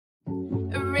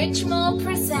Richmond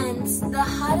presents the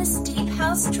hottest deep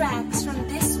house tracks from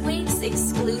this week's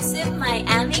exclusive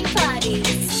Miami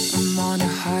parties. I'm on the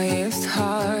highest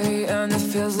high and it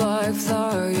feels like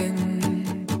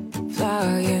flying,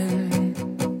 flying.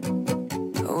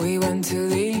 We went to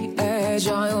the edge,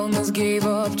 I almost gave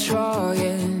up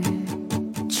trying,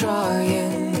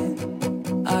 trying.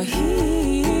 I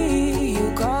hear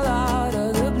you call out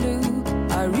of the blue.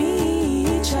 I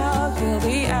reach out, feel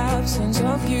the absence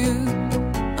of you.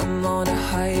 I'm on the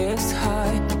highest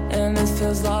high and it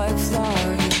feels like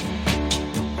flying.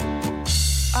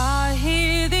 I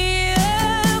hear the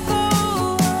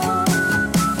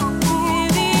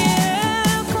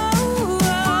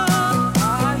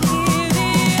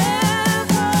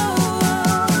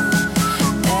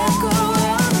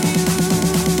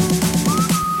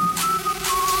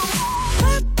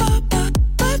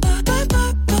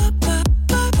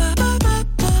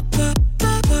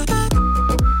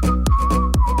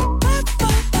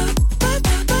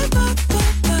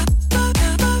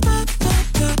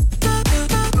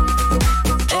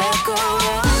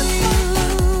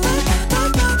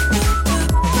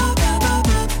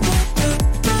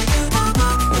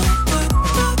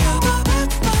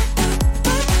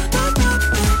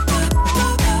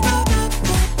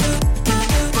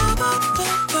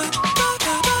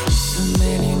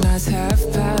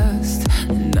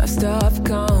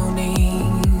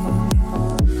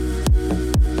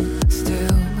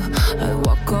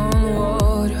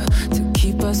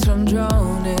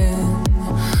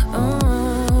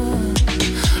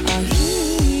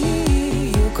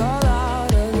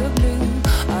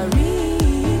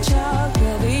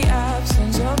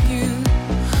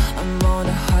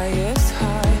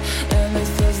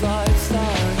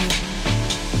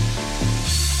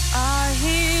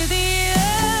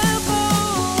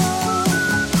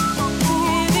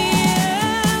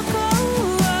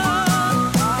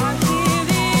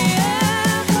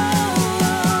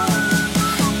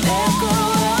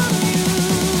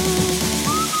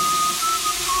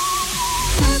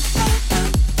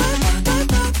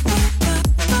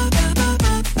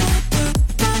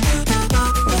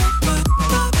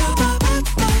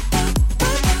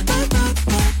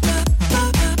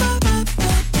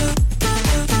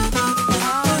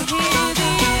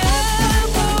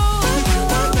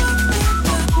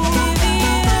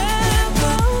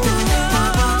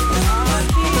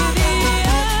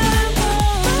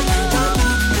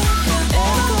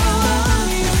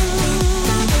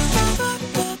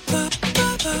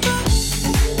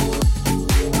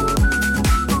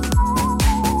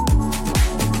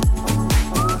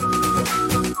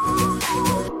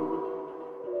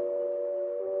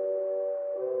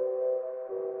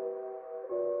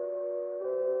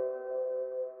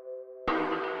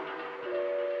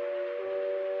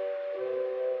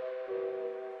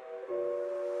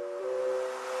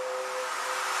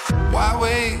Why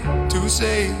wait to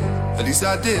say? At least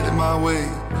I did it my way.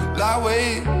 Lie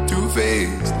way too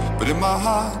faced, but in my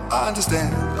heart I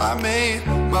understand. I made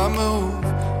my move,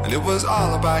 and it was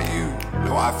all about you.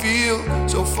 No, I feel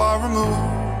so far removed.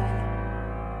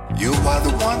 You are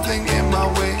the one thing in my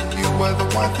way. You are the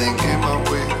one thing in my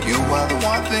way. You are the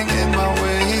one thing in my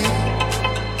way.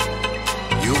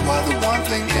 You are the one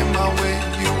thing in my way.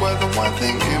 You are the one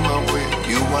thing in my way.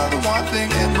 You are the one thing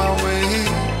in my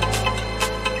way.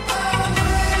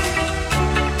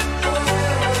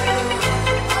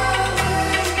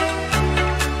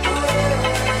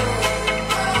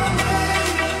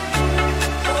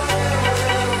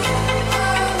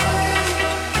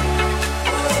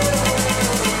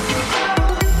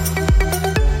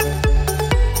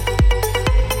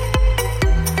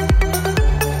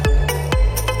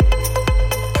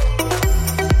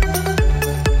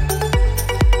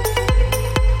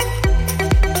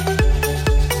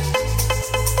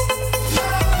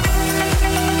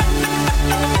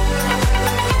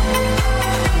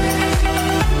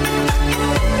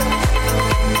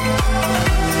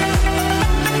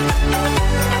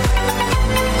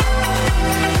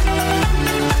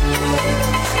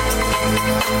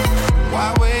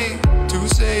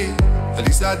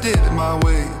 I did it my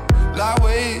way, lie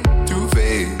way too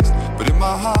faced, but in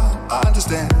my heart I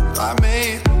understand. I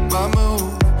made my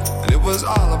move, and it was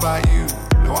all about you.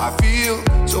 No, I feel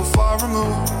so far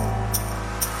removed.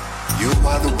 You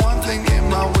are the one thing in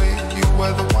my way. You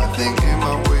are the one thing in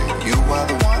my way. You are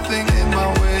the one thing in my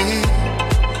way.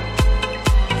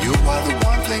 You are the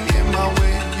one thing in my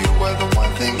way. You are the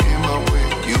one thing in my way.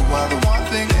 You are the one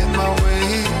thing in my way.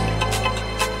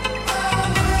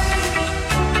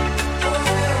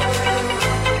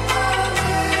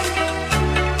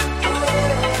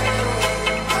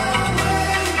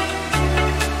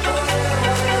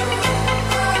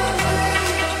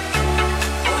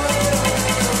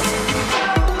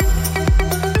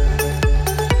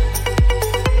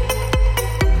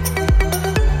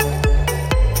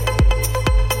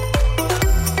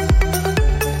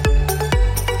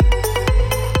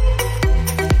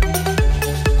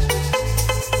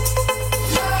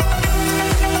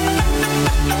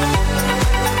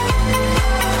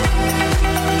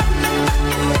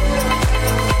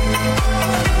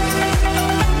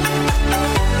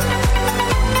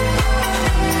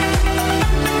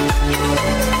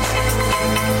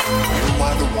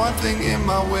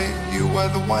 are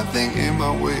the one thing in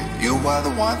my way. You are the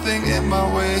one thing in my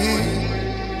way.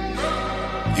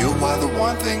 You are the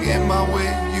one thing in my way.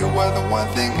 You are the one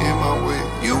thing in my way.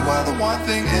 You are the one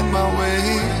thing in my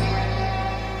way.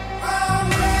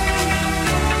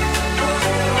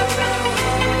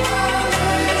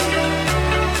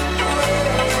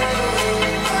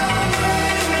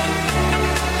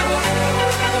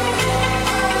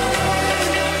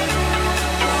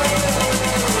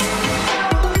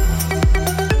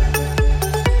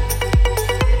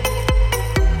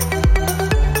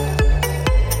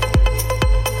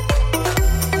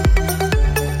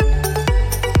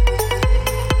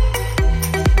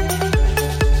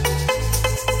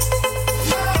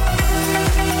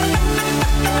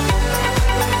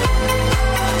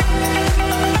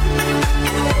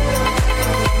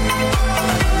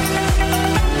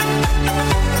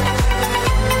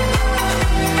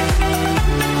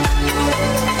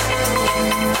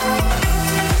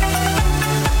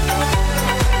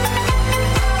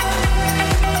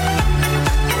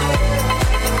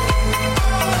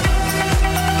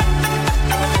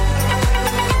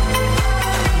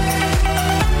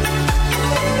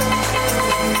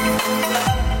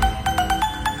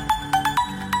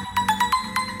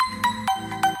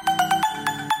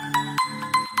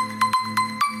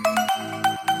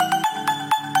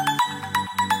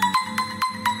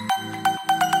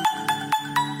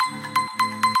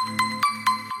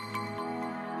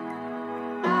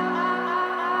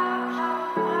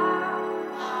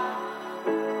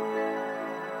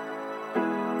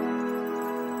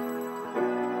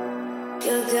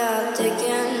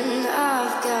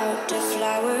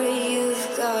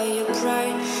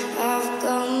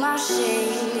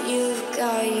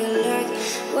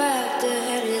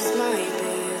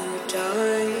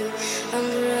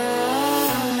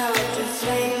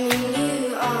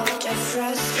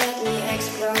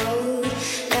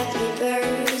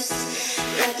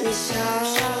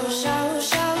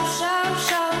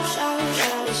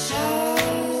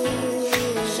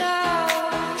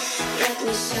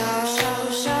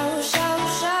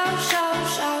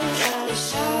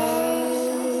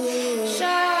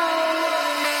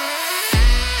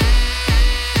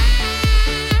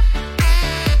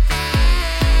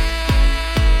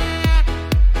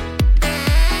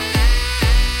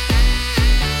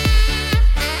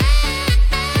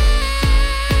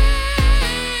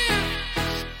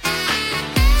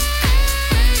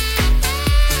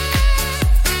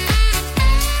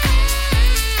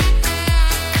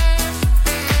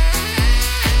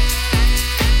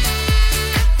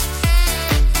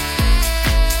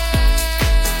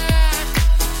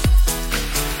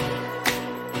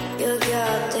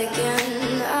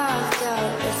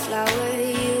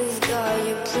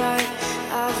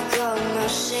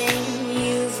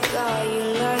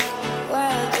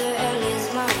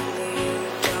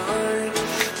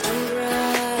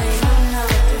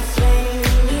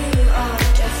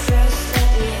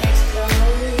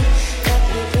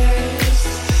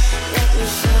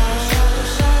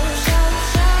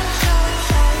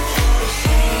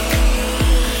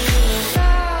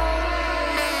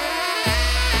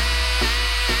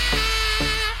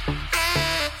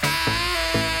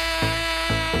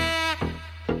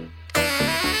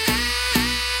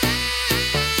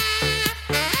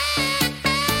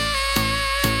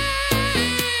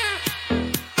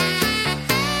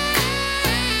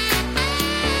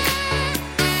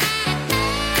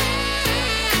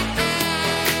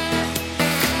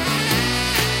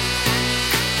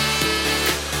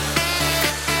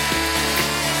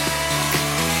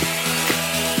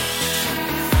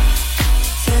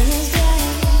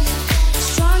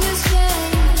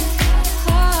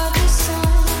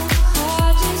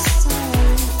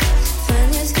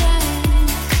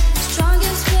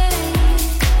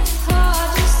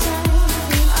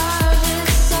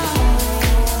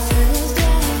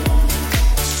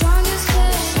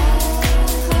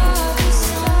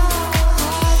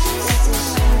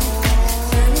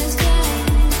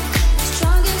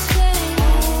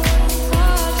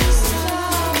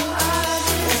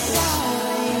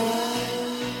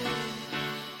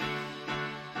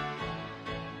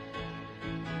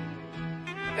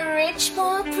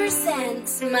 Richmore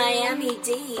presents Miami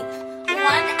Deep. 1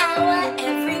 hour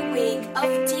every week of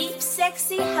deep,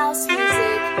 sexy house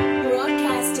music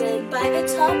broadcasted by the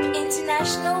top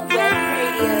international web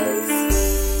radios.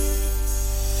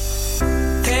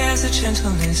 There's a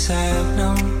gentleness I have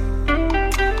known.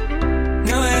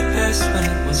 Knew it best when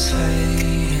it was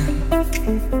fading.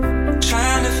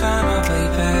 Trying to find my way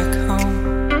back home.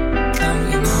 Don't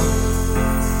you know,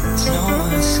 there's no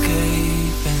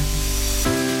escaping.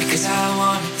 Because I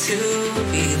wanted to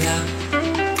be loved.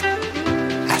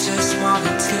 I just want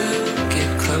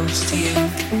close to you.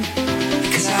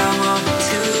 Because I wanted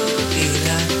to be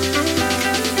loved.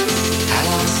 I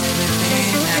lost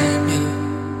everything I knew.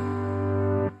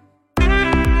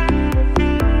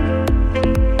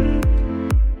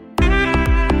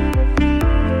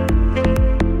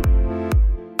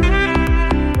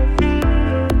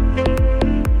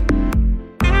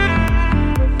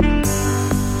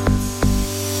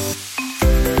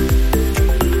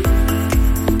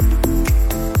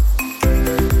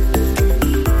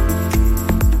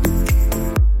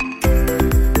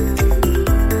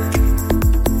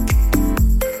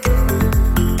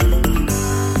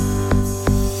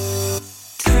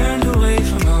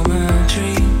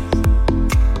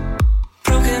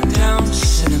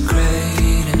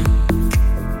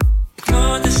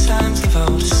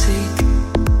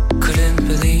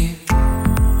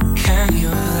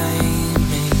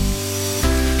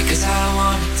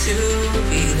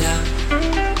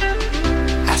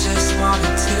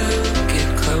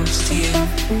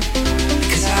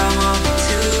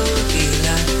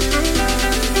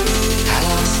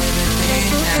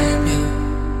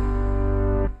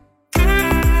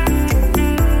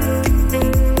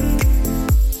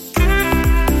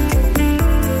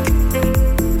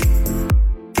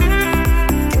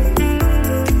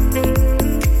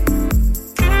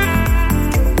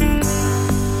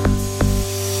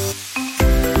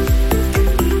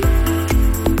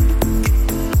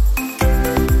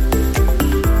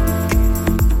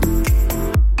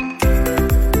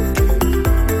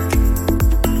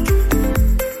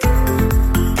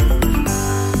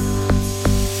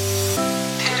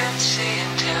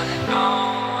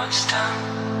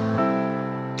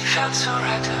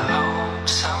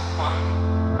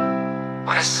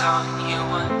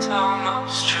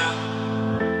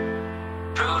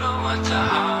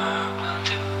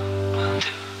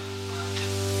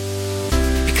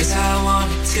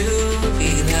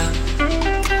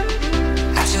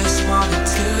 I just wanted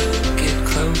to get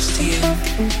close to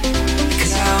you.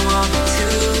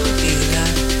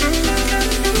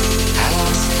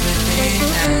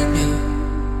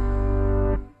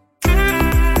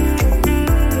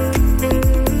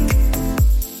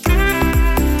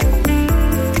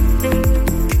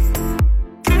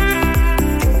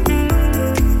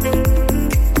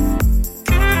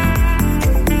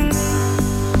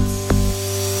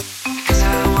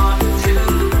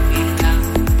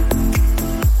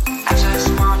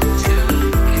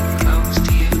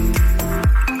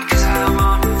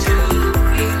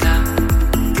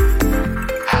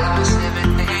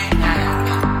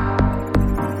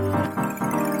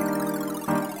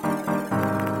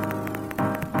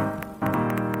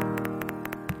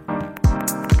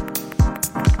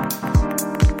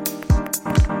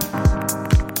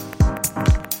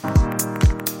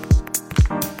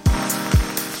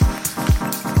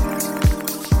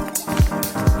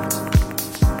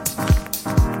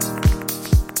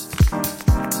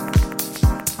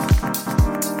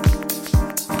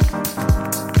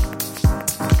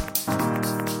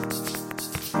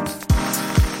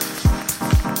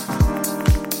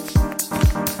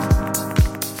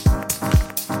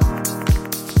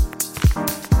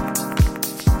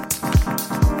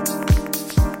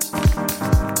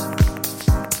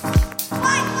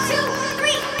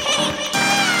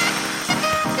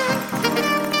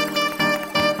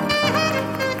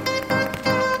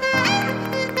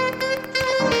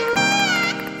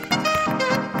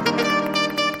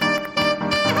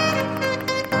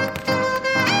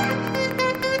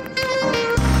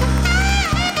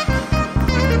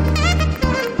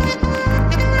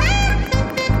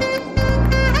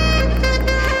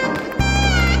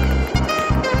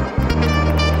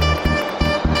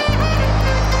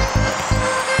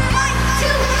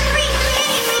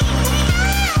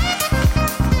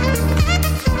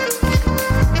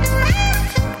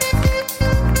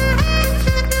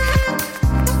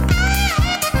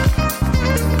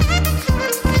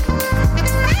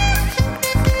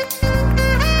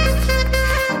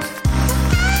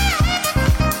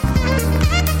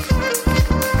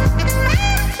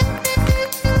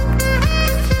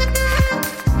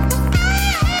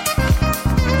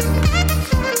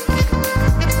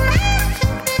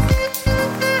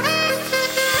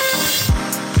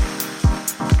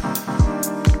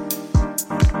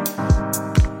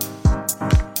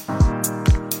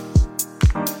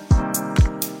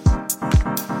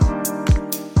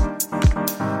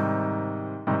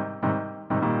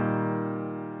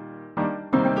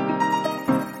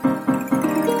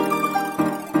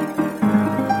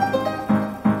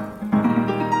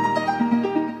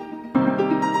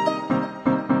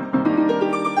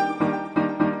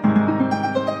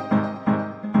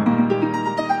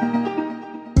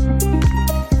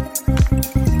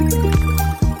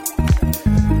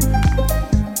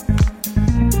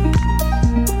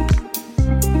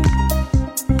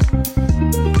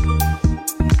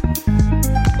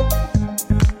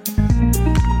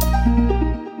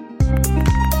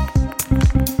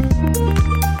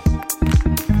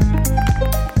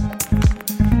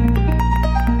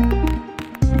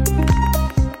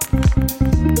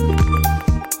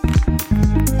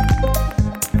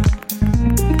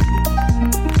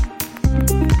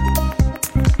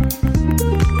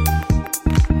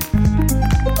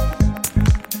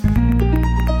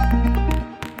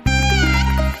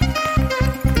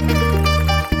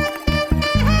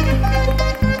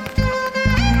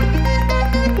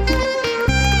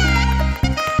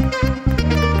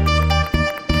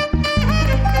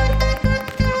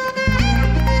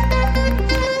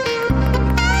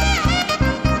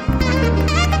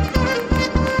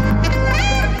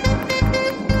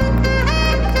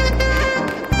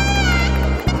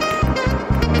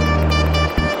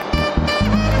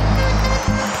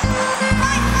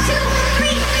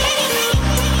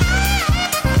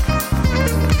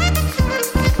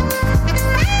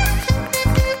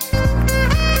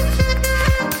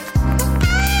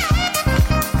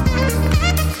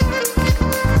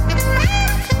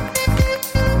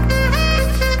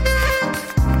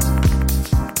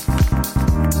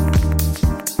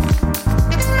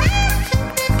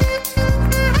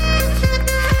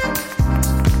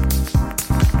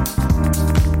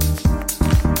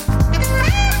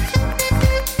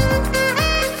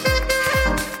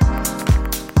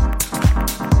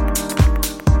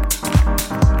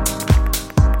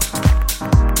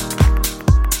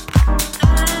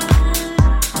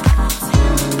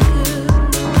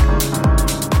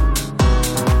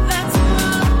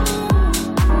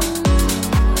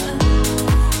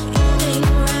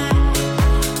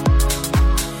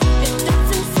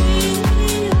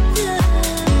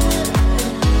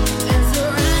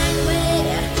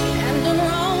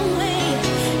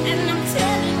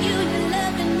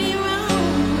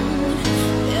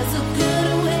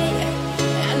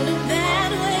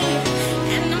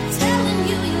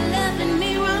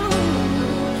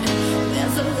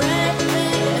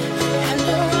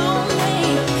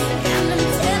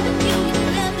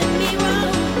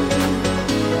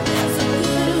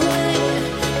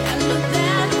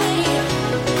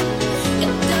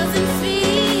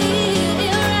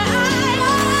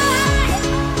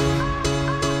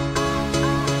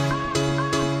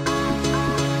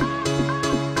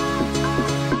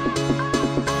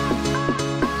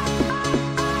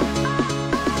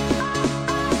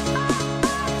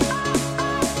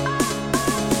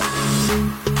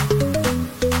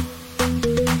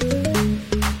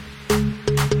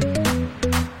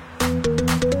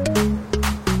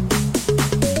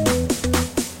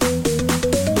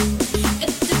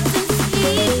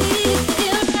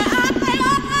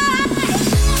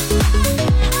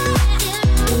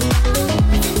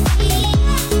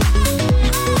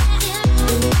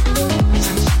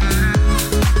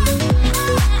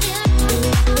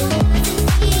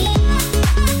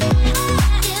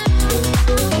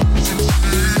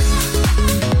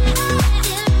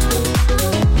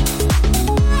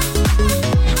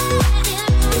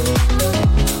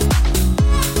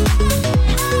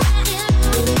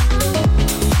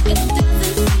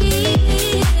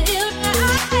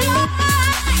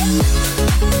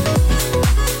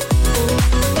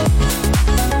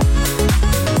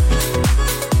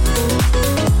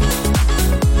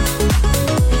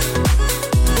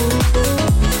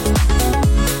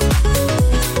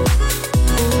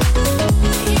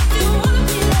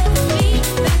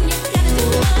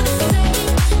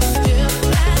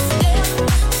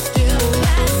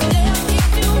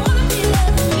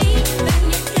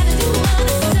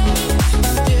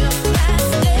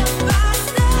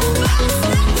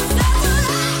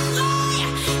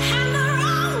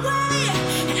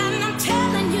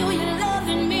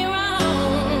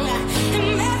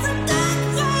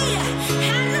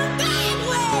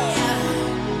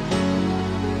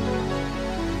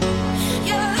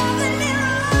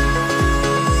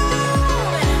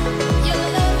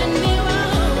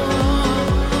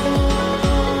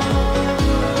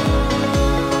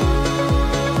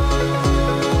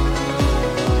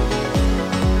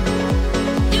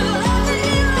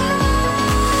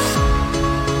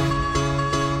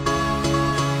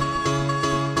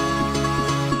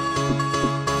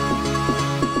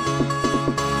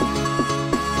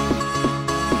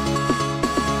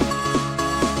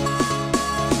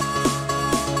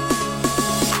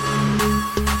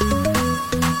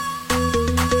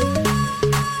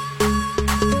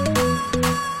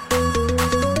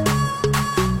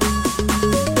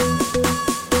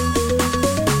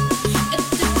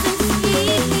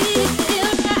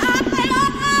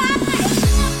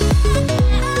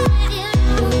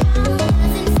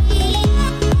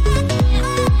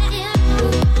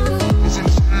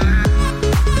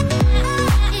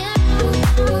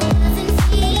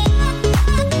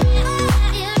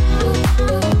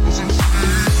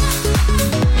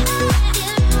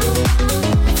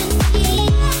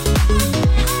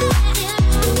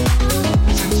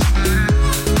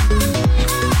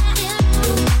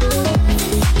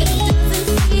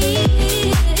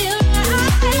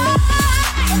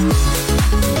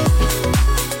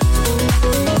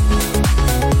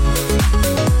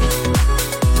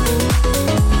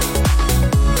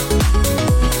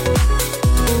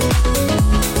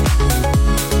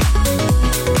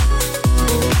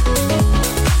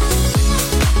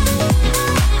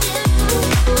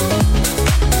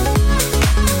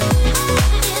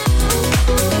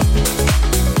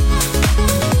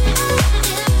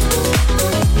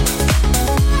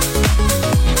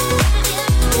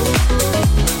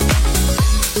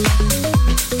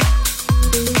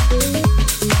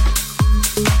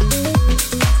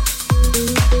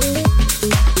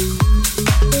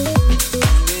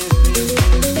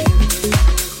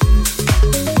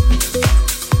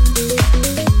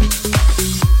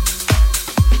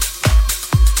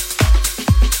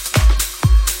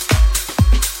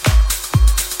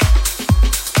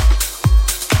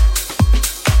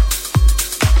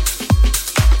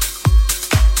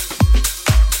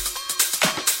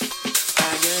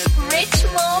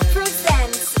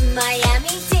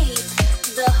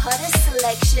 hottest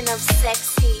selection of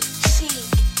sexy, chic,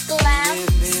 glam,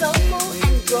 soulful,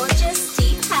 and gorgeous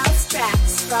deep house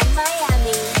tracks from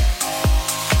Miami.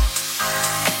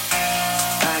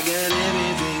 I got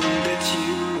everything that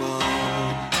you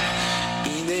want.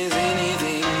 If there's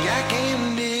anything I can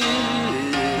do,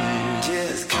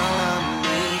 just call on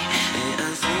me and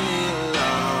I'll sing you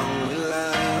along with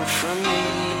love from me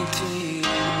to you.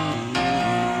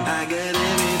 I got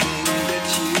everything that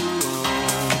you want.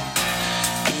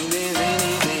 If there's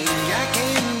anything I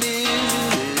can do,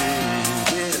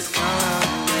 just call on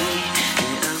me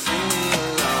and I'll sing you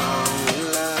along with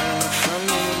love from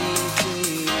me to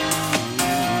you.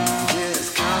 Just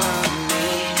call on me,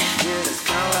 just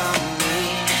call on me,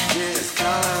 just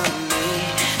call on me,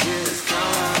 just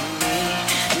call on me,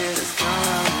 just call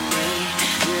on me,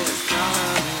 just call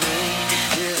on me,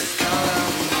 just call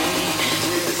on me,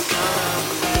 just call on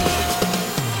me.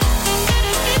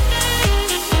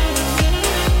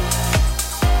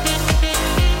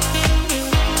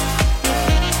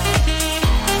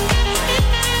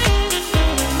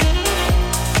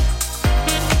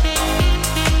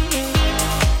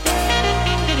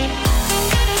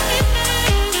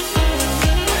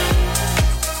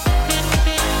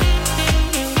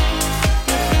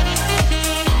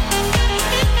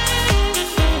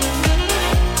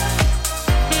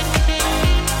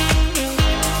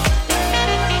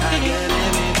 I got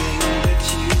everything that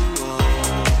you want.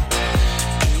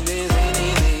 If there's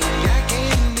anything I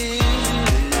can do,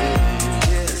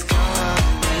 just call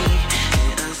on me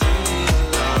and I'll sing you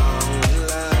along with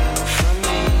love from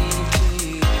me to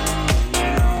you.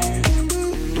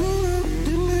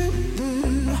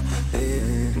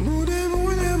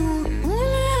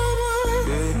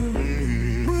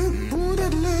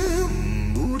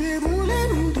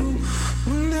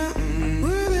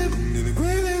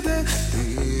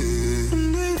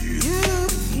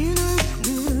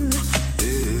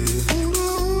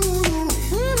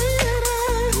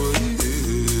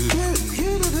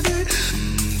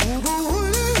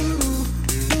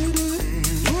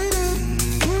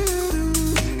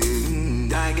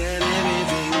 I got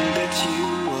everything that you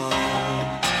want.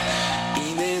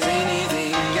 If there's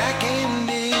anything I can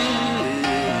do,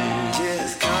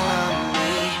 just call on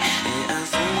me and I'll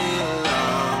sing you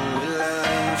along with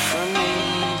love from me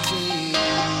to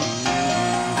you.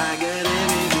 I got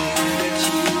everything that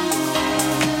you want.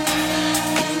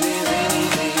 If there's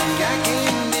anything I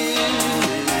can do,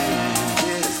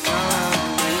 just call on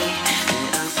me and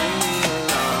I'll sing you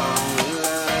along with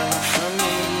love from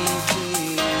me to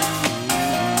you.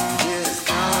 Just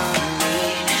call on me,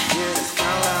 just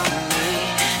call on me,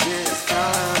 just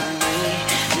call on me,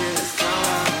 just call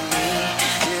on me,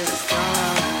 just call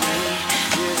on me,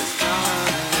 just call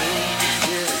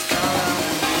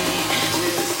on me,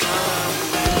 just call on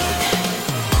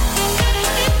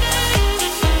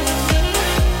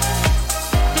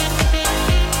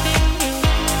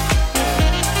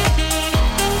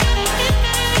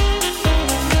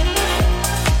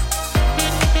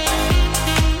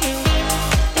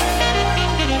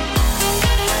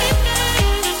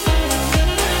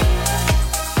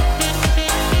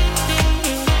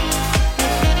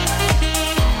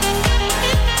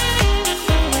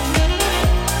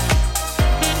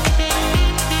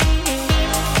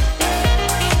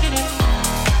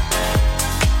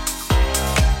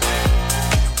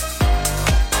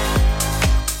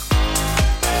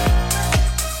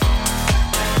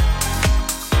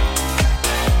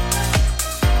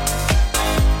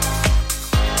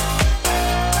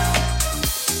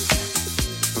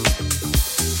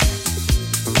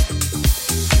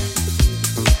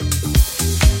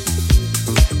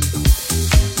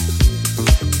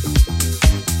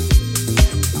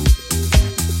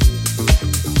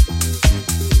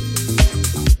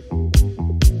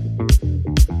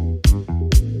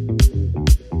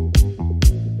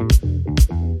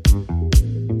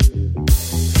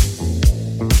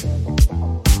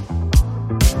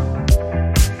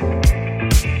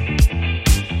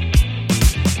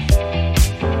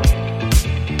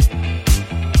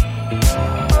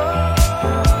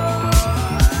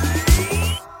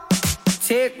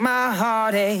Take my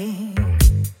heartache,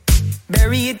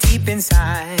 bury it deep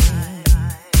inside.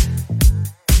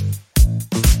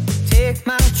 Take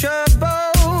my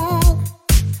trouble,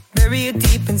 bury it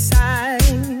deep inside.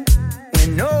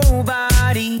 When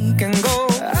nobody can go,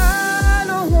 I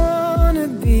don't wanna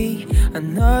be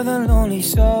another lonely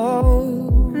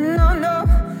soul. No, no,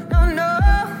 no, no.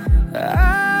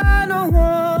 I don't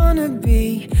wanna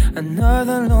be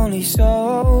another lonely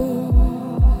soul.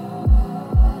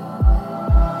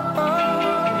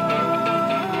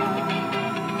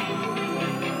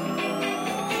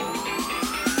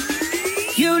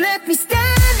 You left me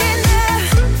standing there.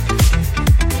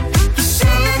 You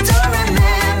say you don't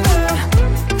remember.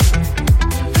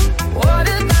 What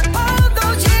about all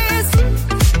those years?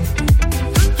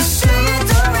 You say you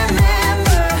don't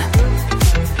remember.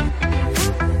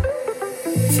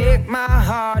 Take my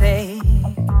heartache,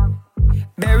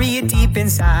 bury it deep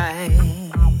inside.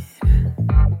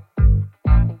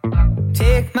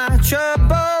 Take my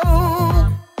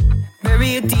trouble, bury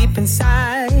it deep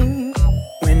inside.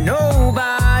 When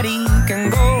nobody can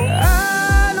go,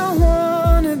 I don't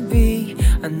wanna be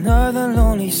another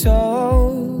lonely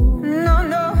soul. No,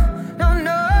 no, no,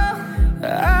 no.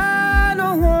 I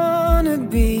don't wanna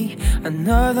be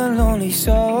another lonely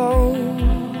soul.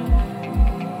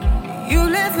 You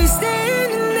left me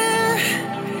standing there.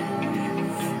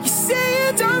 You say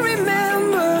you don't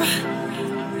remember.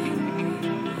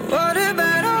 What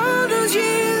about all those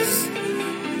years?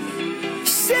 You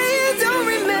say you don't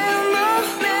remember.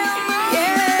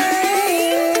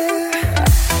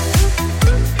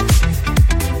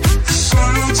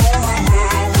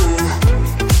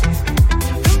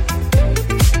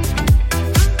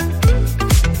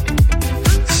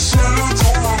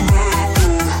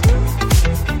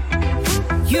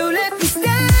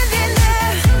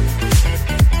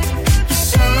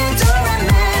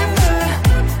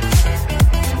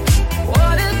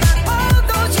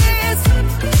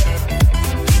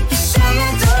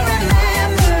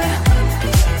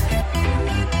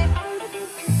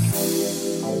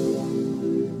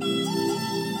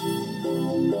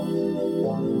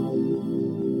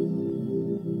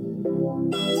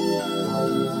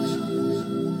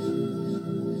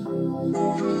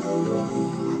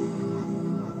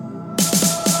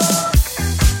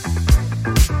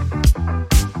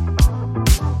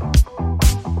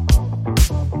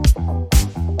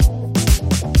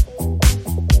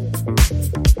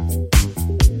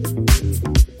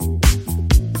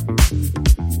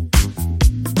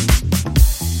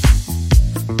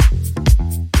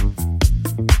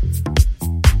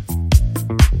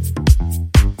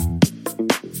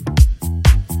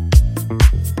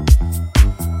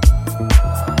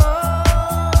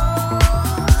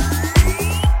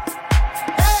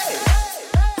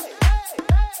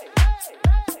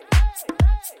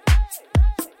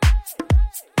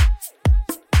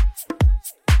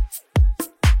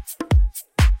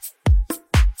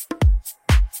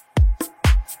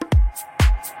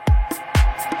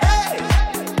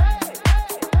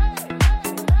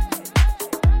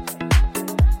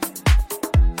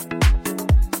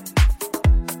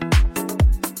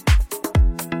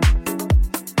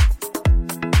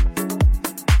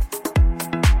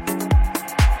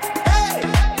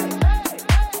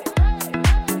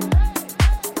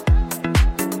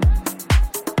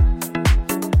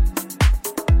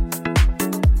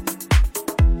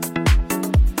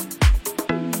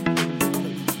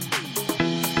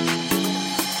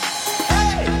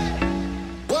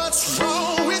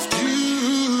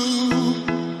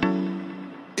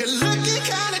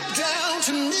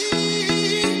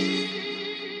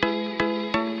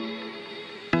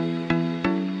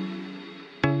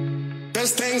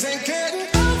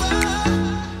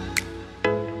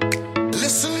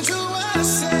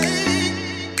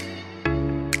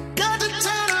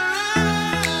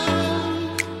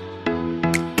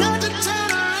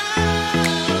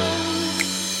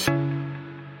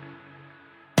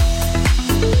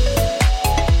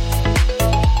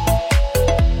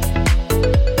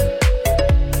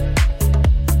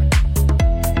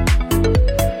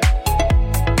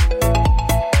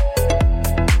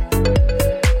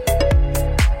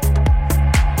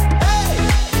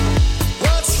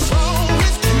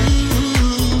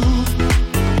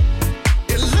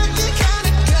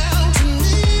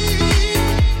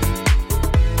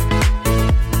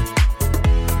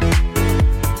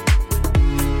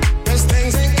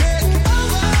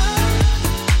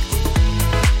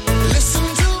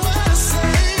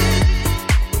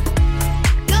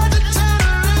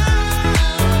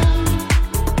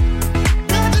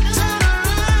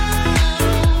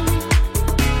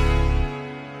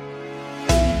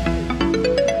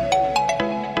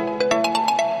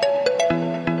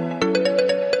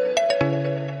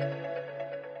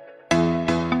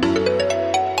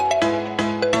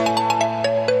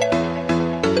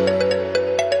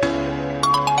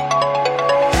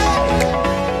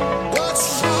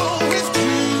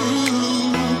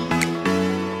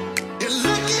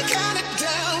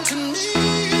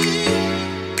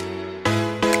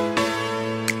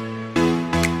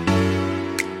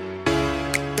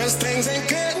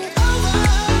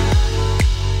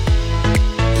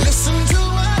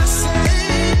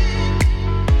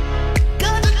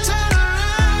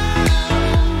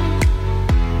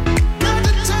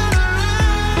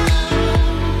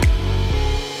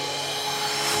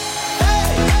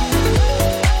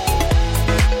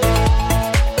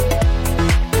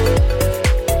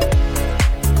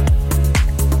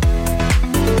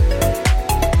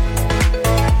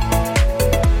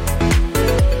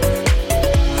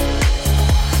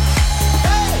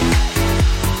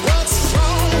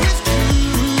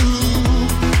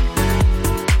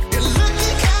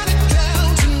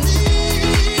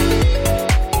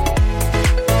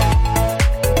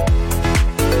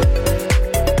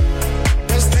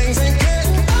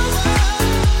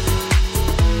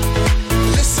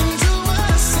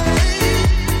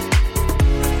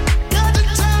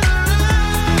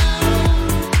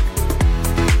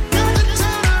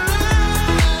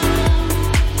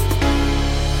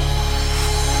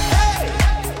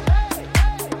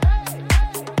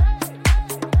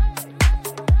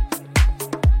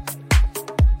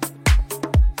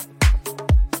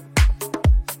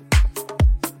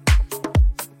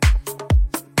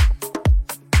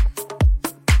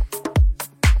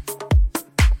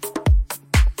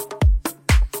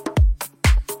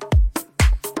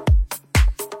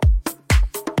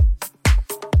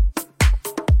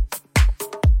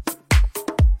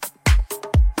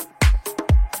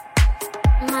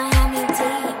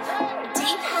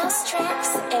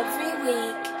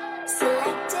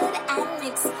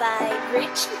 by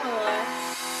Rich Moore.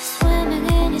 Swimming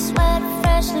in your sweat,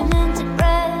 freshly minted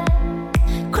bread,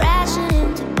 crashing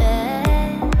into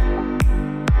bed.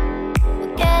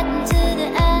 We're getting to the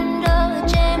end of the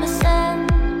Jameson,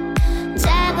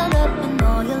 tangled up in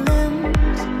all your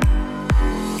limbs.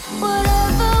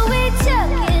 Whatever we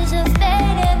took is a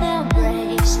fading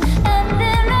embrace,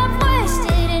 ending up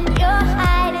wasted in your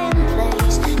hiding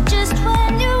place. Just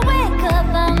when you wake up,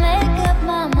 I make up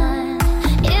my mind.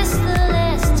 It's the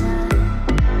last time.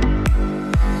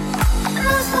 And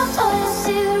I stopped all your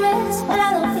cigarettes.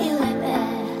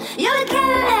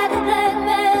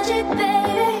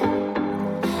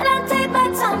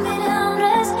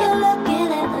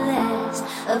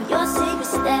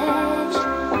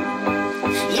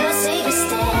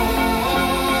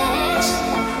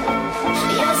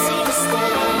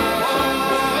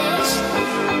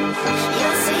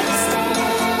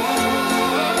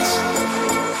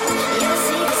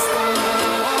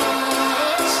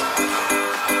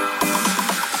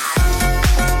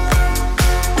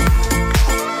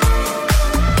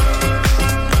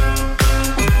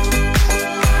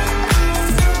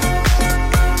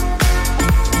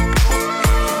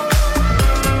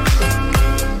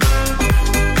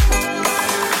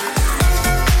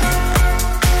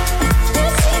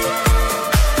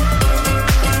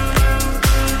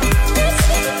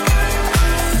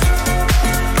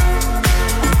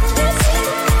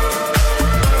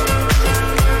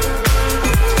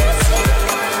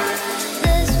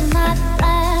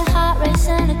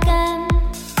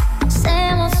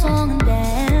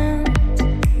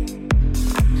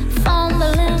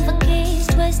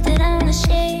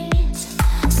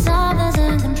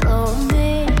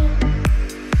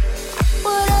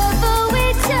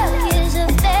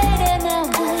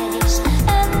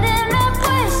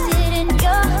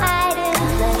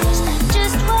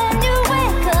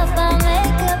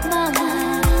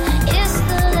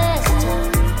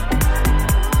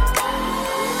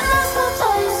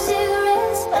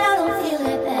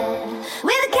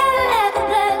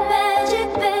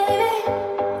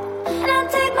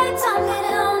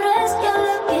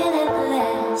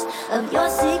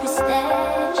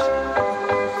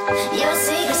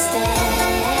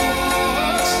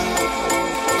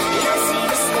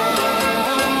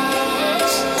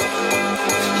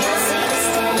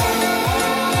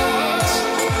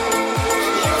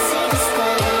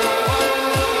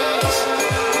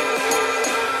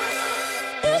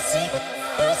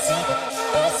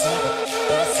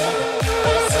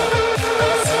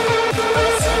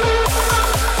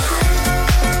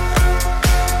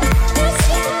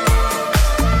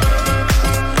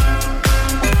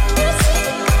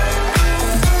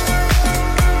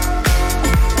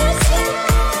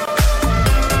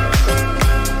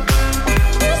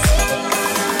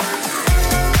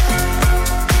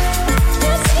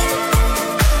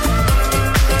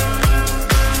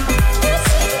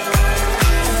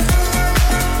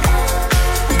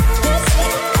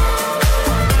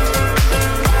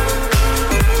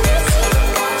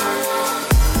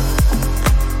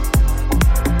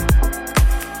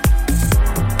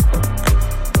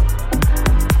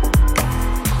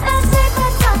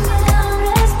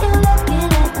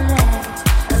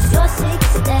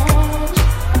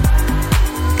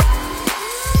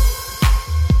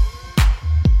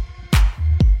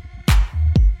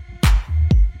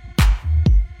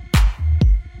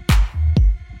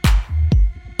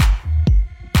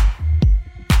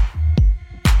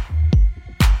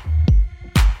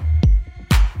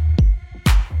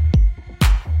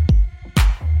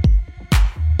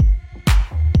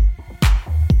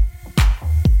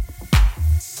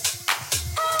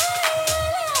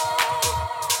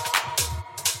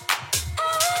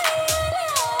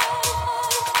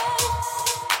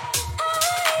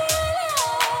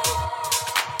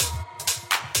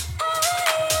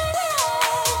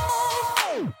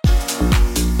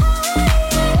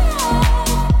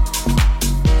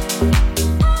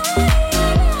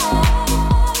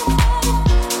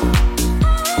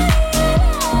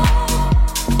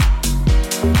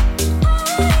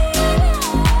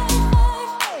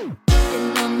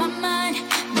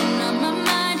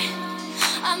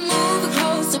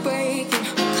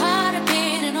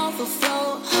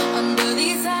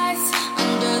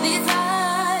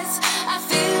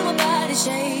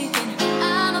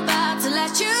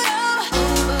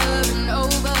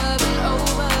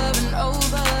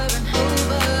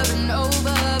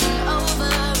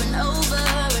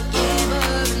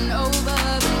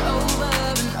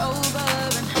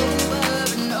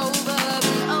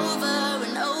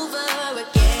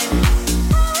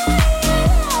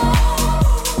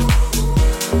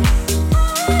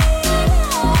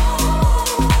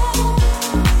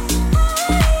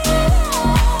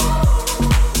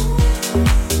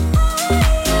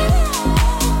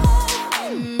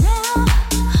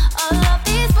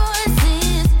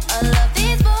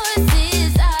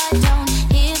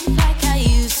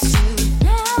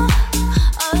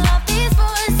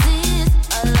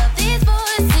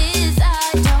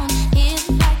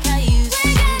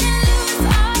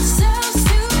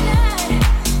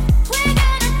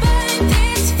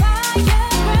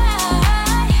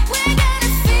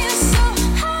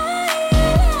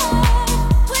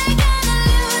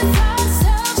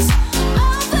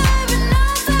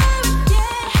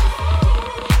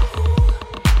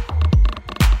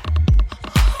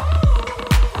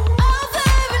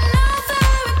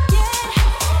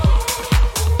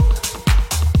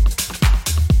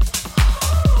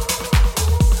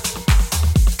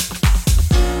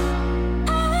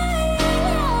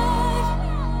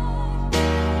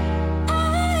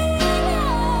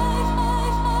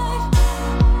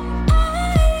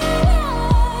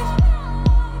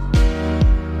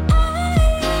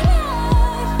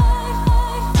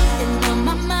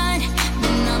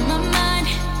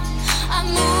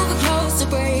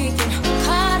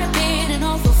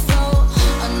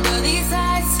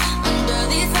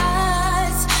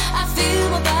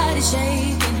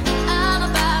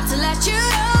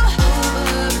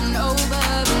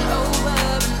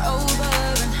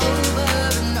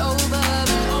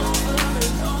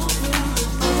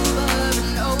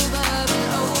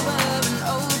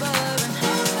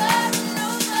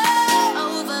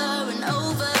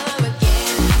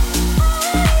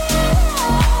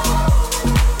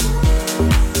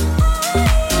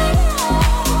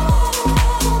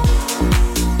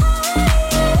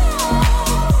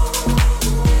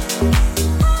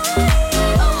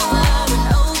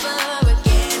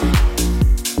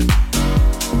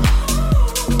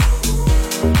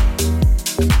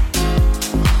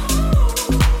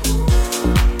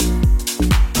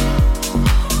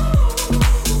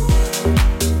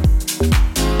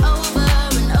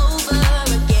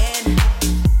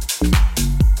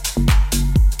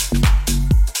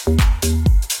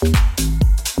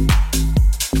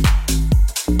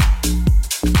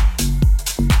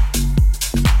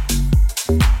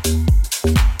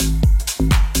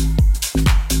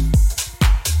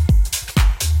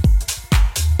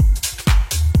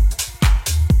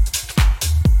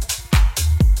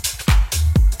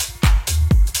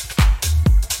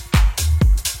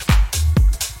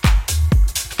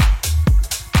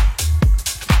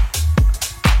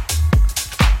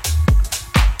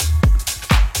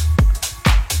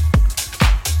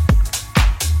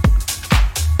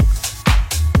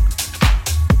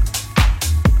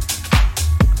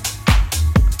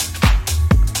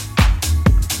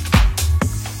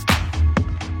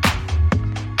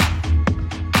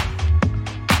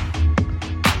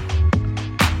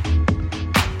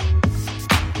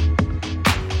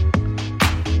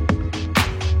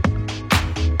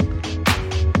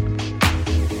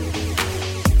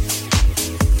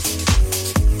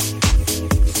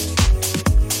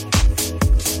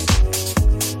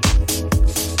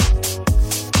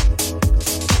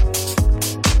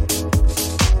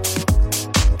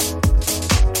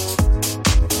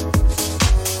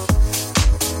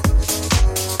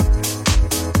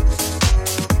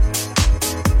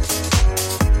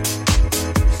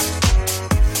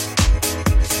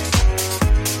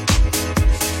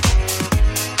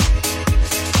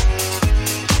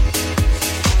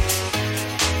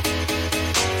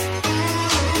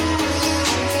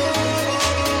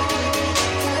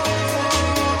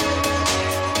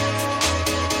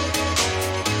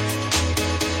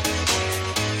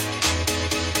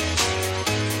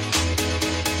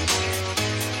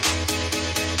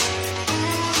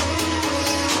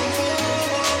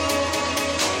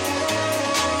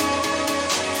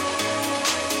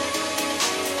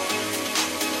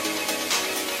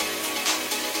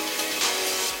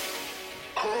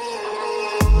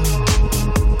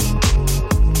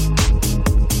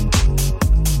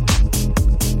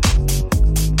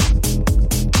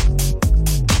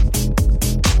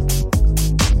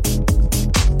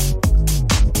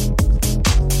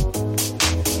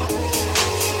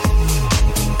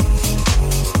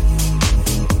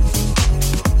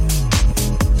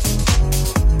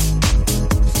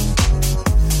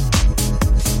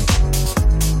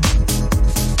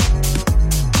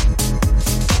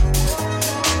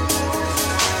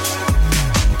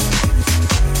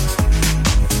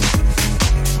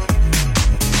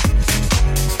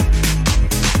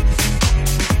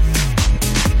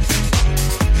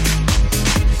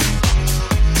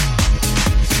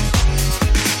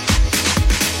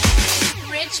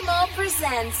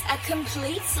 presents a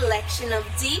complete selection of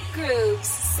deep grooves,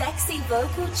 sexy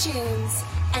vocal tunes,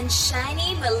 and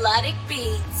shiny melodic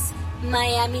beats.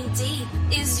 Miami Deep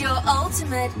is your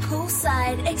ultimate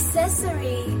poolside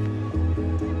accessory.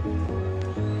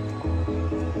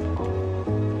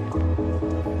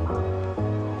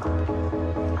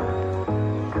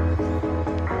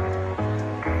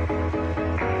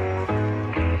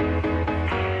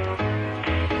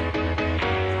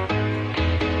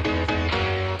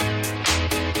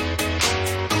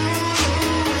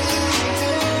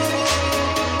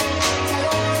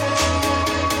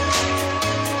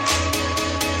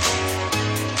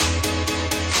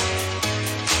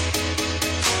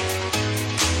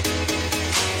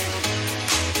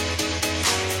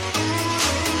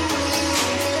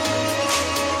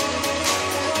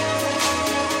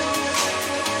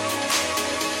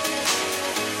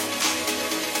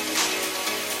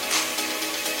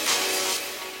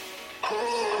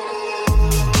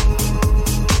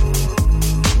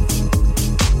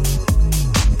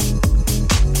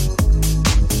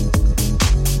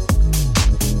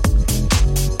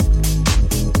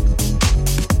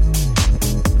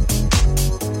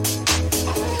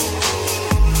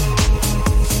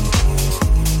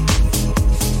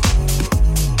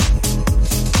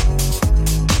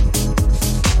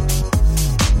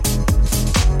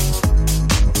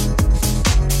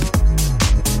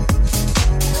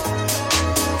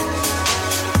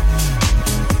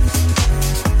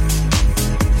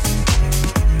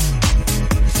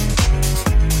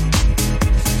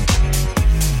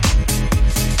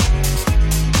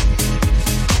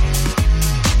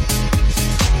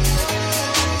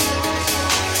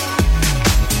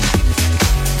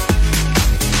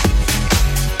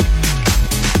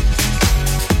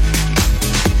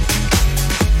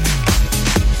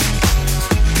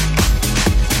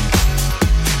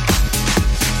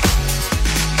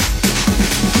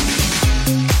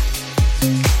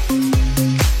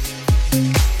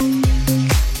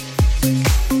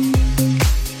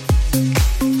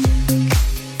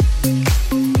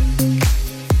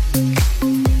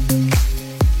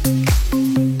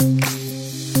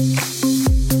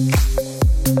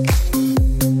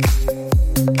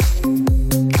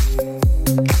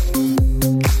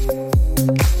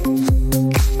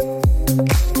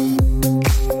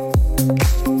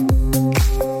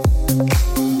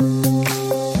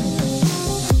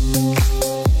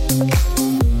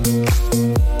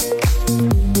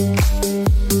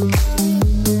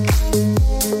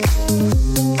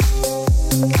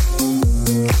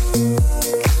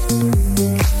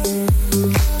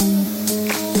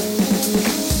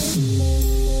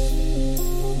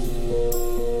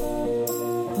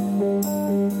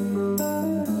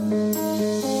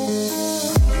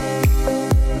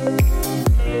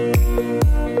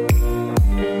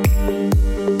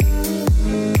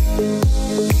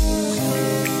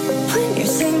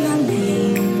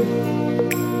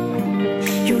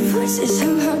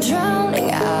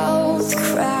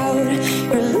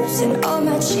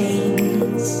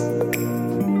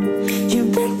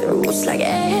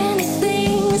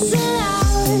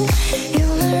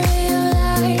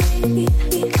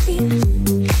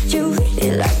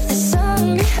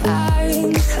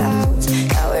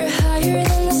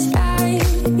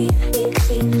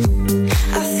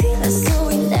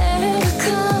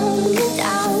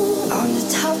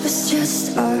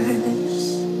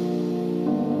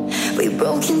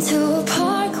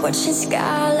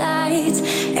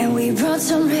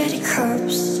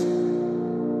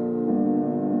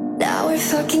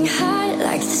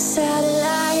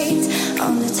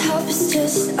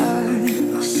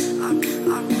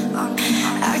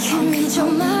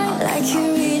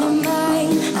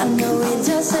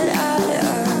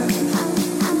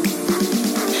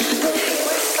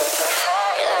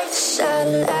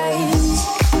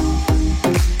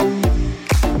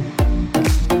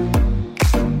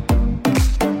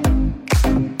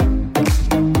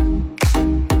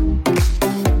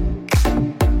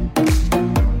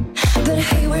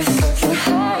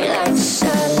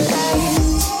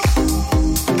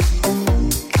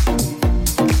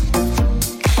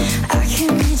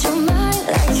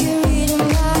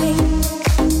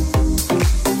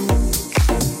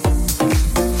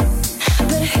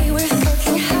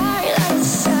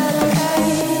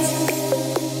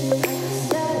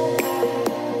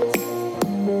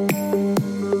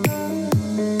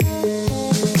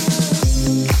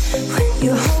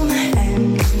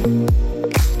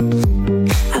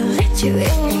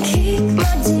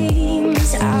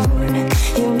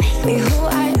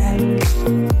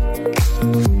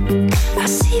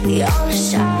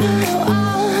 Shadow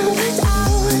of a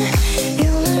doubt,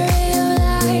 you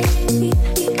realize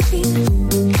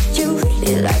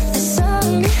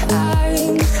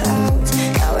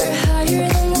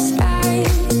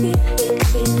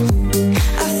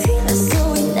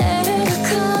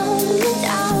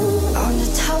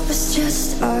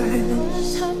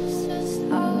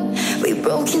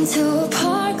broke into a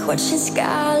park watching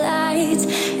skylights,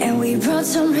 and we brought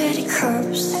some red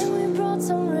cups.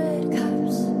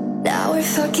 Now we're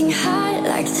fucking high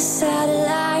like the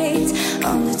satellites.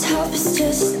 On the top it's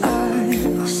just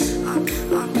us.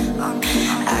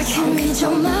 I can read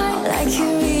your mind like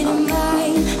you're reading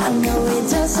mine. I know it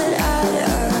doesn't add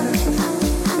up,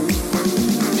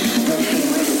 but hey,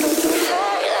 we're fucking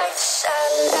high like the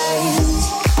satellites.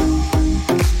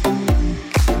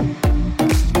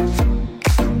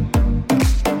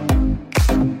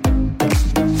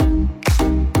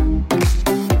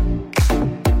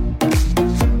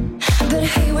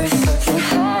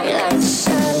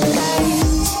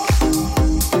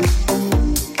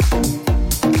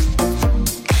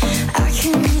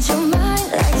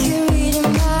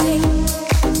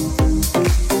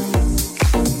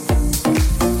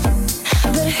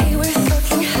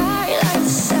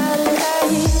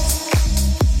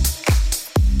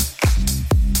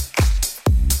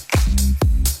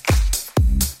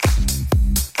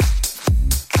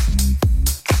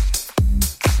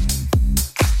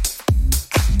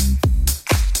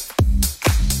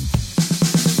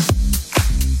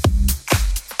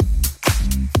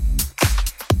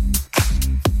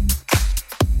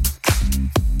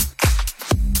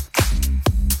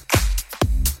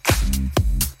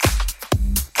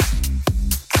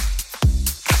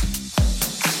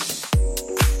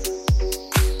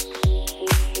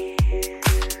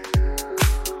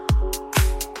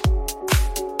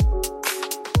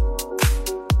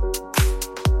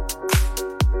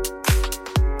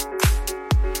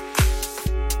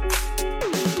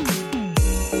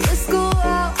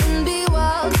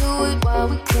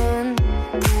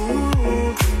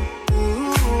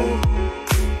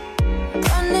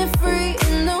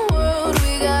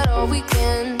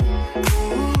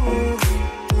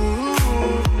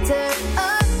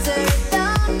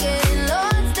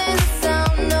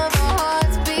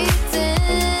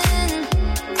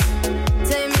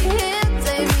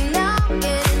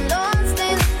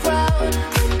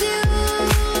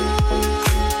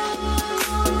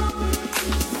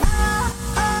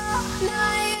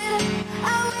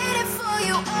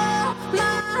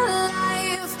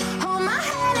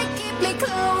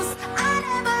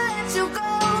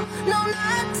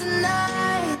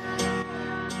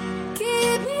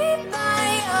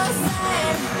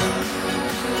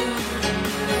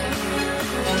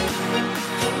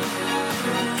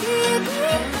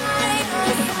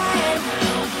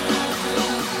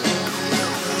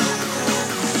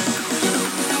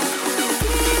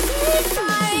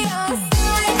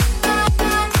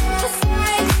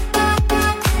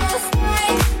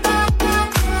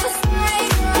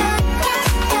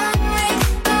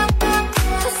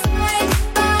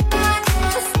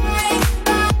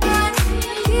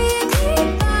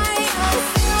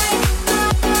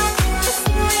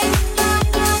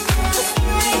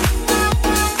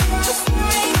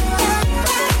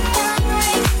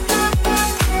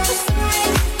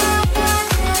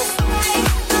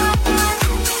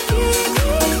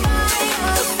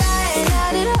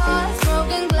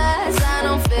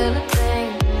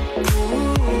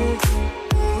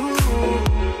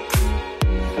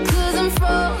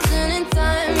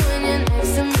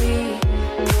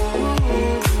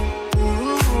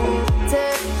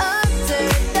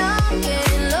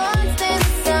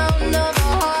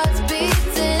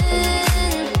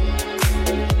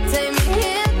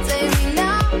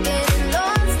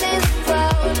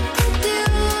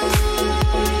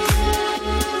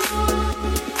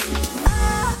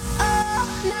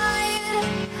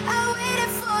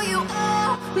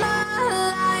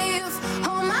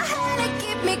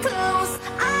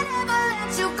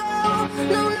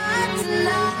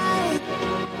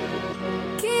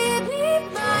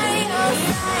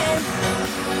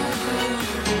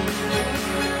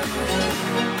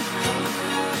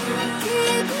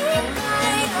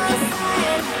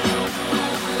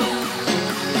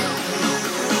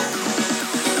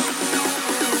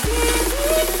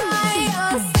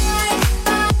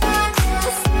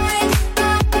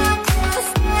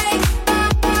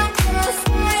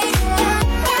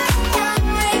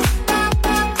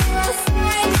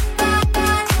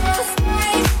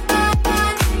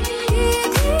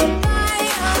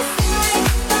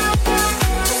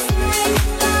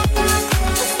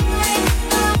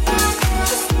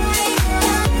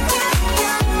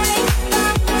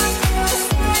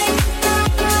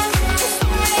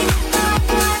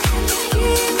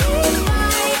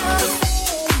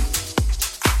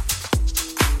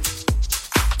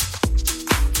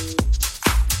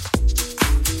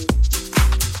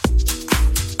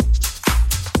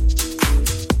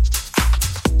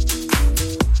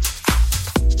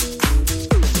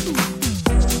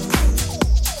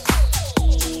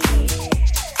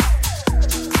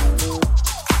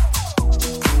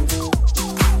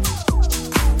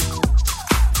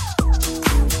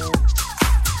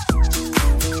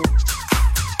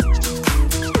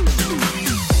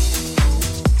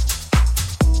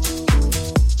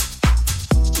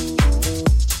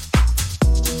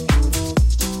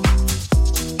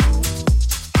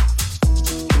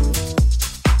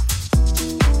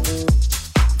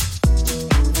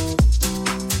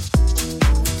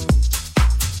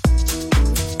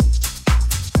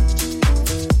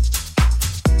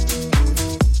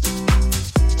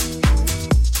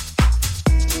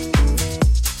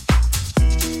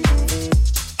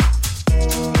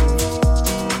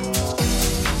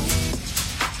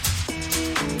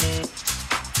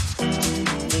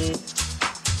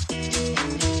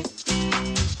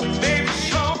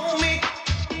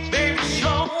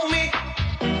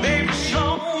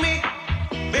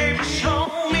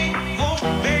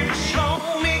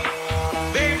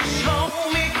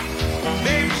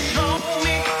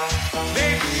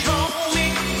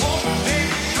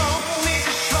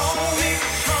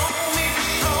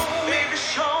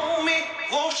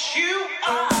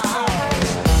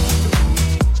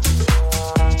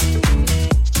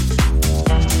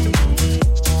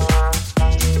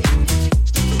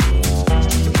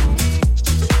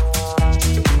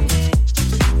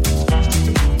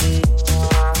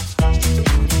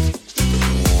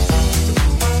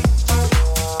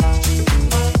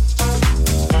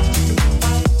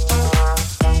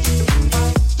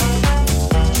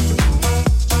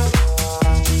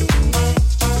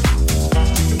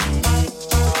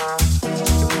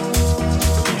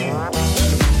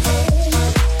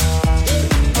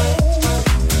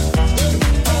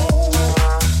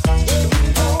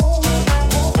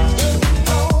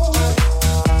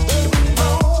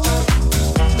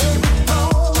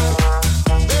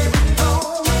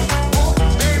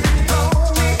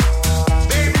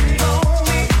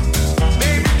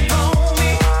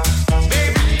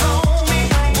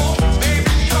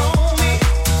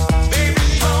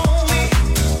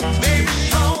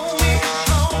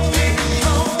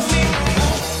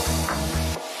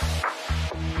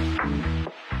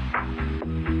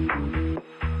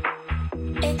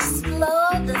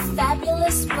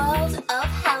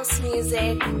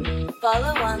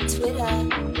 Follow on Twitter,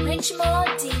 Richmore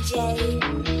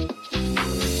DJ.